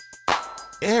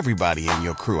Everybody in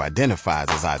your crew identifies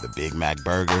as either Big Mac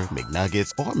Burger,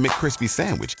 McNuggets, or McCrispy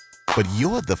Sandwich. But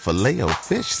you're the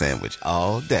Filet-O-Fish Sandwich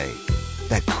all day.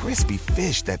 That crispy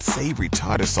fish, that savory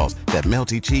tartar sauce, that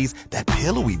melty cheese, that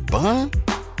pillowy bun.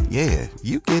 Yeah,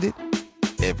 you get it.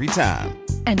 Every time.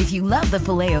 And if you love the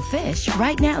Filet-O-Fish,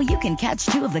 right now you can catch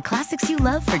two of the classics you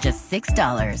love for just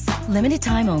 $6. Limited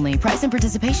time only. Price and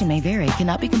participation may vary.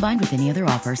 Cannot be combined with any other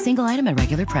offer. Single item at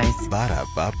regular price.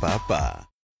 Ba-da-ba-ba-ba.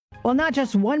 Well, not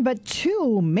just one, but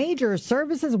two major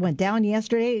services went down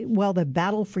yesterday. Well, the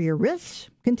battle for your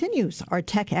wrist continues. Our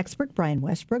tech expert, Brian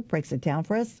Westbrook, breaks it down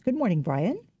for us. Good morning,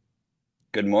 Brian.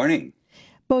 Good morning.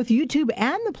 Both YouTube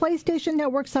and the PlayStation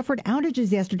Network suffered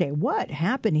outages yesterday. What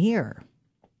happened here?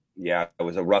 Yeah, it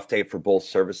was a rough day for both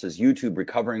services. YouTube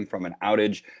recovering from an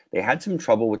outage. They had some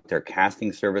trouble with their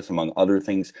casting service, among other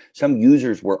things. Some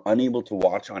users were unable to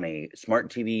watch on a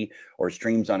smart TV or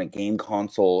streams on a game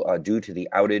console due to the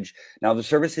outage. Now, the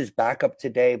service is back up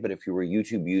today, but if you were a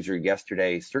YouTube user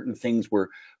yesterday, certain things were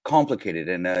complicated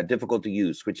and difficult to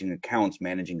use, switching accounts,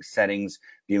 managing settings,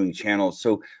 viewing channels.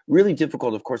 So really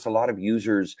difficult. Of course, a lot of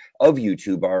users of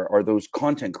YouTube are those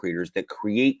content creators that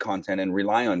create content and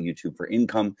rely on YouTube for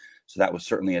income. So that was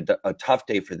certainly a tough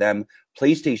day for them.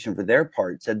 PlayStation, for their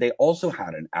part, said they also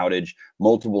had an outage.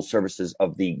 Multiple services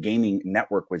of the gaming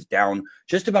network was down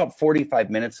just about 45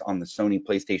 minutes on the Sony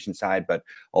PlayStation side, but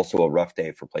also a rough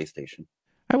day for PlayStation.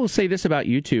 I will say this about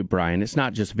YouTube, Brian. It's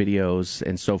not just videos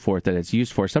and so forth that it's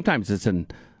used for. Sometimes it's an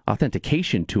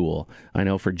authentication tool. I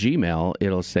know for Gmail,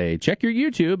 it'll say, check your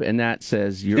YouTube, and that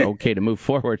says you're okay to move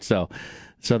forward. So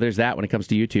there's that when it comes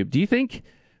to YouTube. Do you think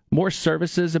more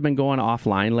services have been going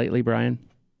offline lately, Brian?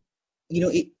 You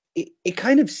know, it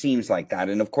kind of seems like that.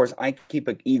 And of course, I keep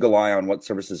an eagle eye on what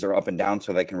services are up and down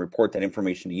so that I can report that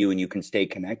information to you and you can stay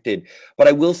connected. But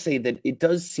I will say that it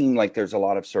does seem like there's a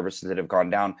lot of services that have gone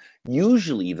down.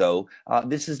 Usually, though,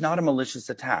 this is not a malicious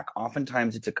attack.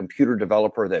 Oftentimes, it's a computer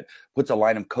developer that puts a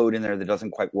line of code in there that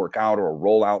doesn't quite work out, or a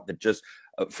rollout that just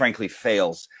frankly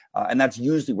fails. And that's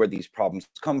usually where these problems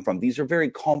come from. These are very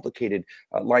complicated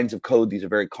lines of code. These are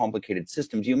very complicated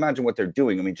systems. You imagine what they're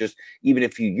doing. I mean, just even a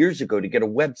few years ago to get a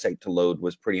website to load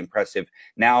was pretty impressive.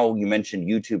 Now, you mentioned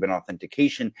YouTube and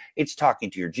authentication. It's talking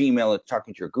to your Gmail. It's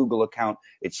talking to your Google account.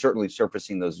 It's certainly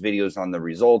surfacing those videos on the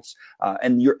results.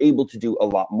 And you're able to do a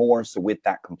lot more. So with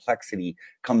that complexity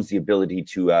comes the ability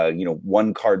to,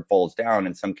 one card falls down.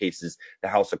 In some cases, the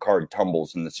house of cards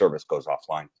tumbles and the service goes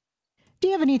offline. Do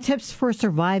you have any tips for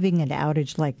surviving an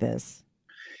outage like this?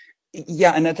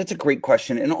 Yeah, and that's a great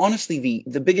question. And honestly,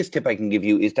 the biggest tip I can give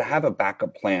you is to have a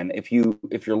backup plan. If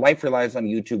your life relies on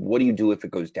YouTube, what do you do if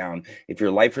it goes down? If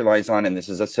your life relies on, and this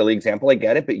is a silly example, I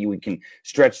get it, but we can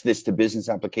stretch this to business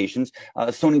applications.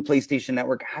 Sony PlayStation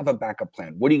Network, have a backup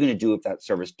plan. What are you going to do if that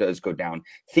service does go down?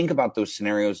 Think about those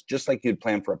scenarios, just like you'd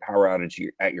plan for a power outage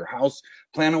at your house.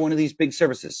 Plan on one of these big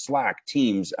services, Slack,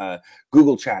 Teams,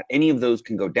 Google Chat. Any of those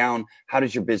can go down. How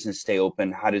does your business stay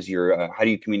open? How do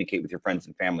you communicate with your friends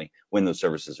and family when those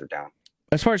services are down?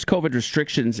 As far as COVID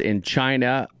restrictions in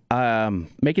China,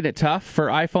 making it tough for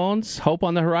iPhones, hope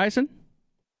on the horizon?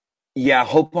 Yeah,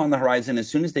 hope on the horizon. As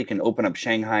soon as they can open up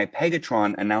Shanghai,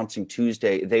 Pegatron announcing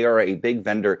Tuesday, they are a big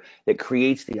vendor that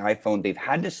creates the iPhone. They've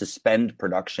had to suspend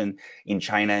production in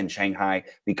China and Shanghai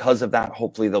because of that.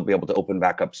 Hopefully they'll be able to open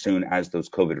back up soon as those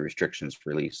COVID restrictions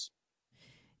release.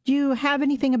 Do you have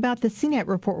anything about the CNET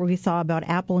report where we saw about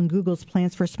Apple and Google's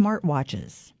plans for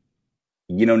smartwatches?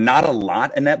 Not a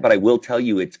lot, Annette, but I will tell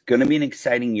you it's going to be an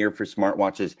exciting year for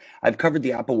smartwatches. I've covered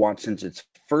the Apple Watch since its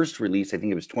first release. I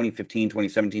think it was 2015,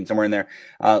 2017, somewhere in there.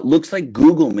 Looks like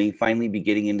Google may finally be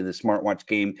getting into the smartwatch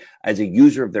game. As a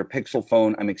user of their Pixel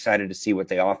phone, I'm excited to see what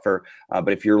they offer.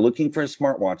 But if you're looking for a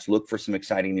smartwatch, look for some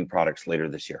exciting new products later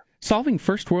this year. Solving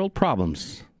first world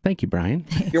problems. Thank you, Brian.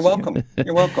 You're welcome.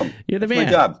 You're welcome. You're the That's man.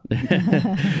 my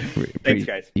job. Thanks,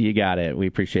 guys. You got it. We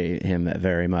appreciate him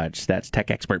very much. That's tech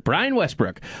expert Brian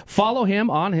Westbrook. Follow him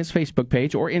on his Facebook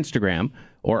page or Instagram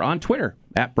or on Twitter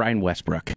 @Brian Westbrook.